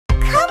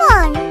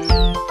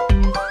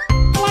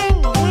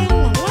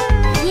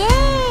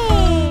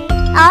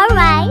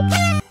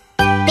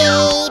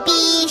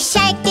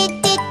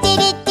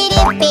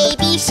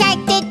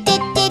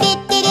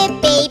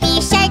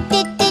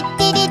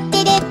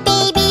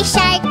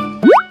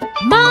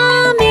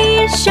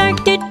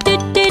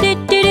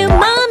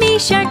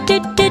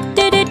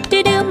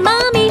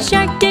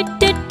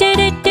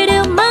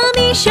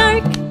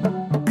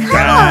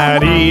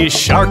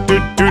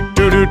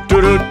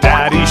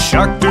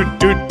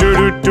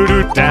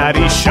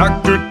Daddy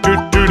shark,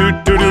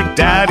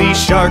 Daddy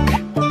shark.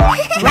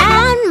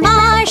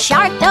 Grandma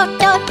shark,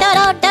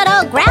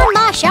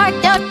 Grandma shark,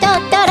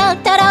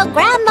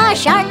 Grandma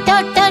shark,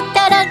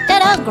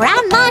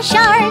 Grandma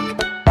shark.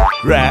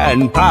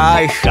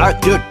 Grandpa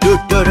shark,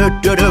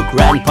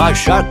 Grandpa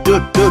shark,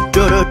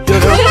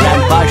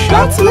 Grandpa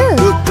shark,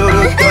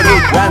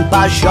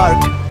 Grandpa shark.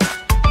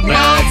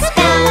 Let's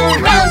go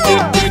round,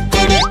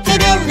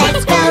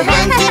 let's go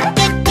round,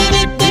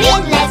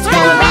 let's go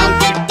round,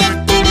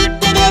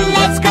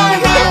 let's go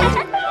round.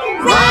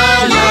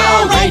 Run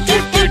away,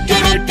 run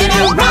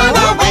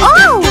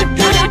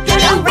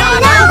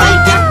away,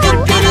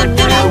 run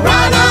away,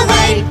 run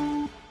away.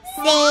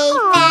 Safe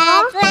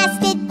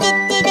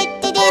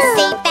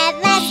at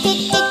last,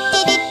 safe at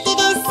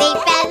last,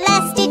 safe at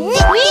last,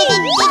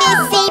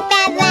 safe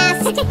at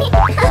last.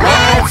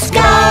 Let's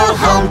go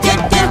home,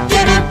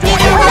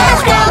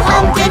 let's go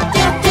home,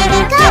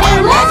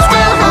 let's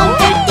go home,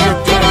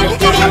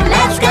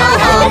 let's go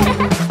home.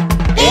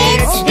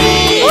 It's the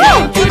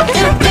end, it's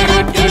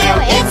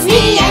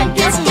the end,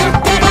 it's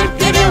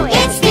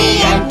the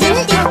end,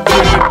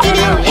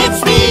 it's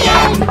the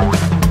end.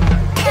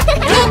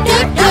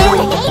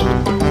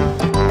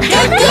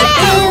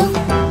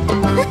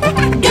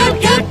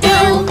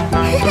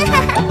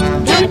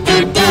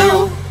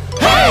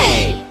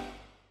 Hey!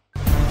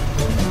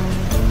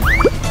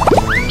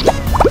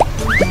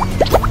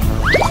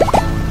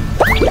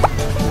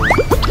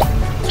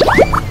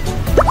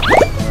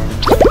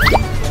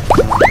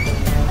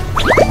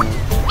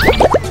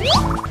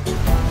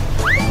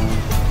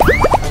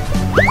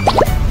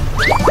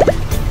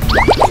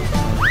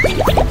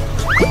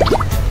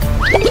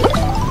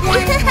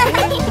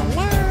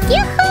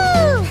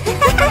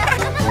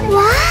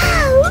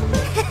 Wow!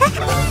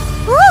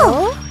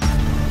 Oh,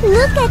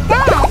 look at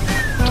that!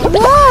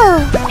 Whoa!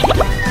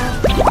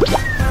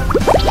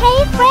 Hey,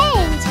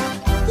 friend!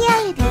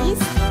 Here it is.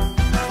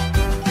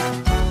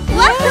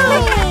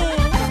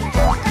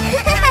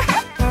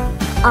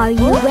 Are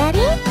you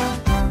ready?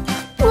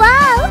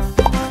 Wow!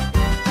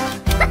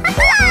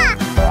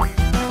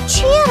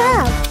 Cheer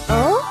up!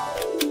 Oh?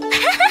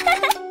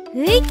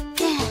 Yay!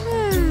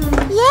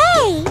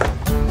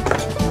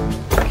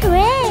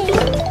 Hooray!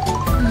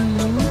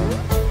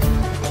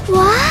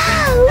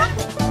 Wow!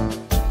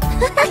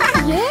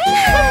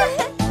 Yeah!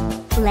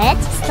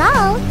 Let's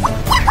start!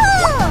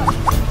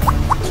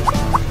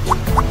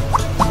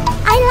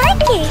 I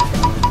like it!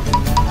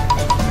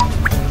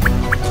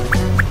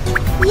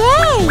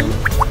 Yay!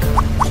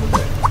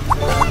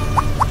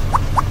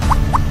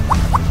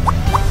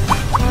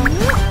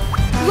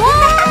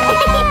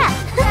 Yeah!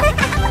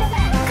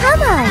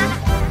 Come on!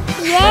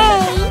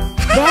 Yay!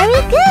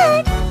 Very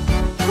good!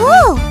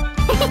 Whoa!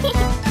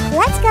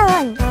 Let's go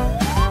on!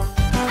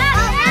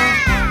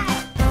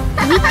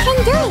 We can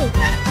do it!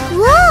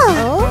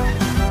 Whoa!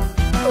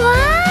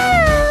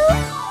 Wow!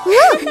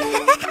 Look!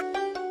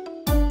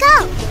 Go!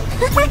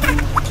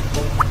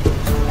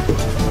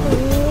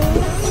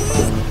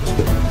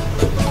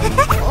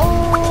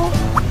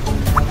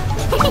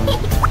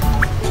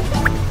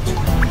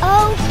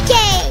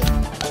 Okay!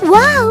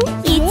 Wow!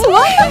 It's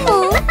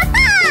wonderful!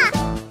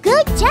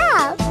 Good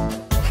job!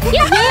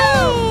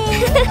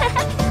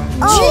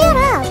 Cheer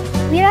up!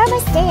 We're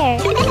almost there!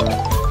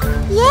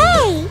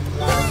 Yay!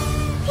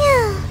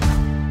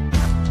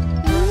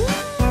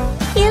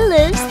 It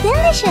looks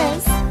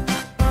delicious!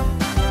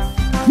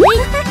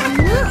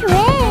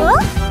 Hooray!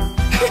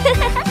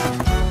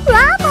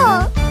 Bravo!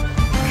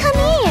 Come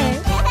here!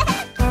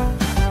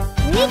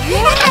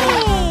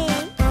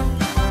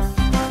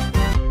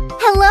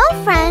 Hello,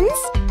 friends!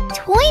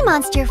 Toy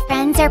Monster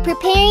friends are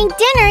preparing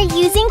dinner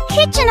using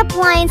kitchen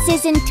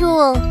appliances and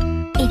tools.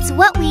 It's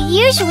what we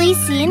usually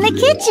see in the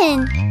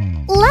kitchen.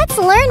 Let's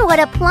learn what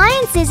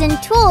appliances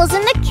and tools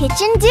in the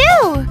kitchen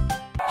do.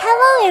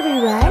 Hello,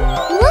 everyone.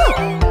 Look!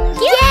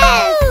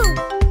 Yes!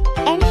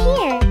 And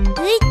here.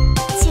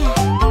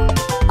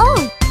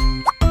 Oh!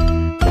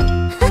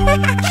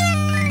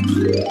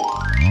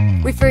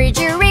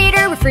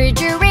 Refrigerator,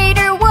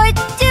 refrigerator, what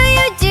do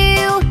you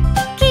do?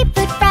 Keep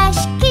food fresh,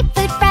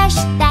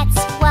 that's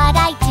what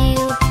I do.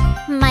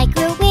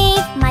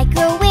 Microwave,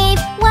 microwave,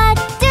 what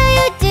do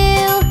you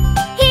do?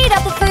 Heat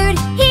up the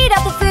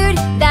food,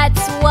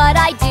 that's what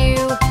I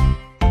do.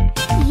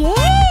 Yay!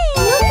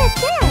 Look at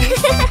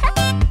that!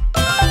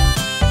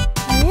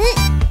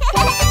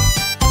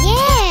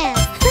 Yeah!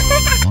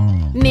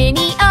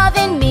 Mini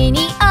oven,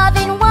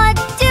 what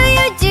do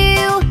you do?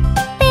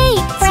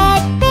 Bake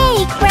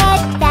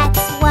bread,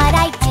 that's what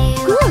I do.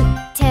 Good!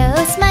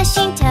 Toast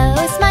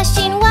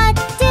machine, what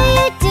do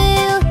you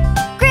do?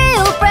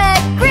 Grill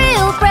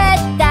bread,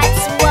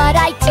 that's what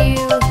I do.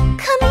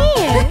 Come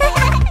here!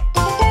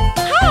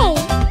 Hey!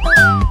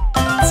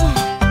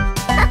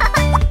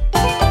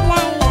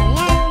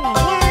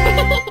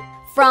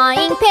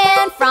 Frying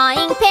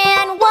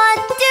pan, what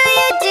do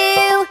you do?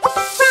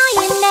 Fry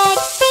an egg,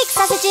 bake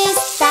sausages,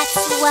 that's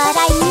what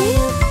I do.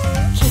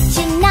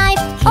 Kitchen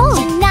knife,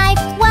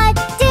 what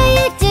do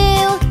you do?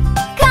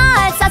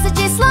 Cut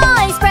sausages,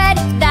 slice bread,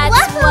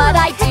 that's what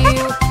I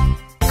do.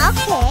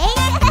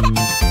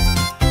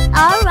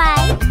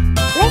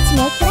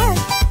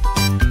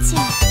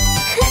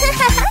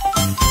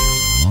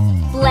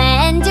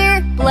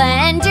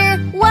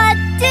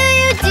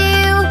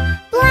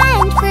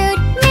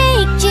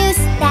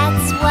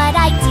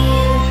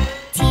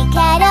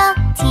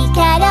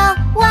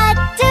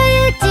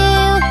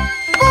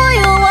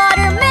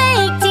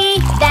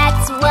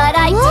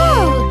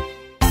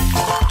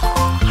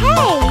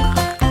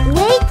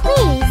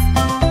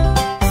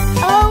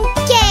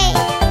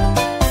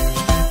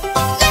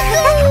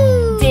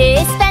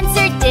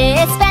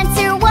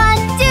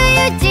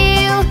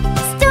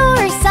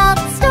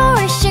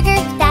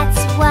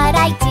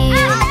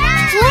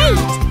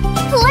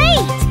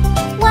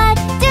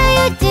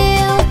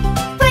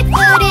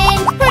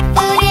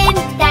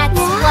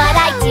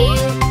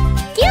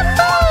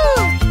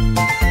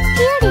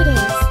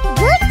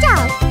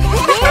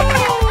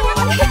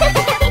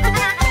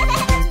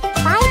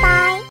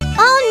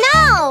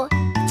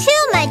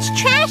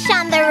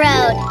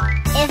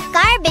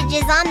 garbage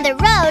is on the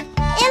road,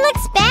 it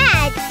looks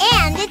bad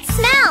and it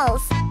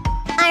smells.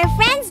 Our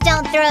friends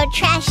don't throw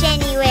trash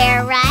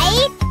anywhere,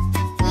 right?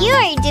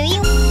 You're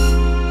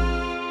doing...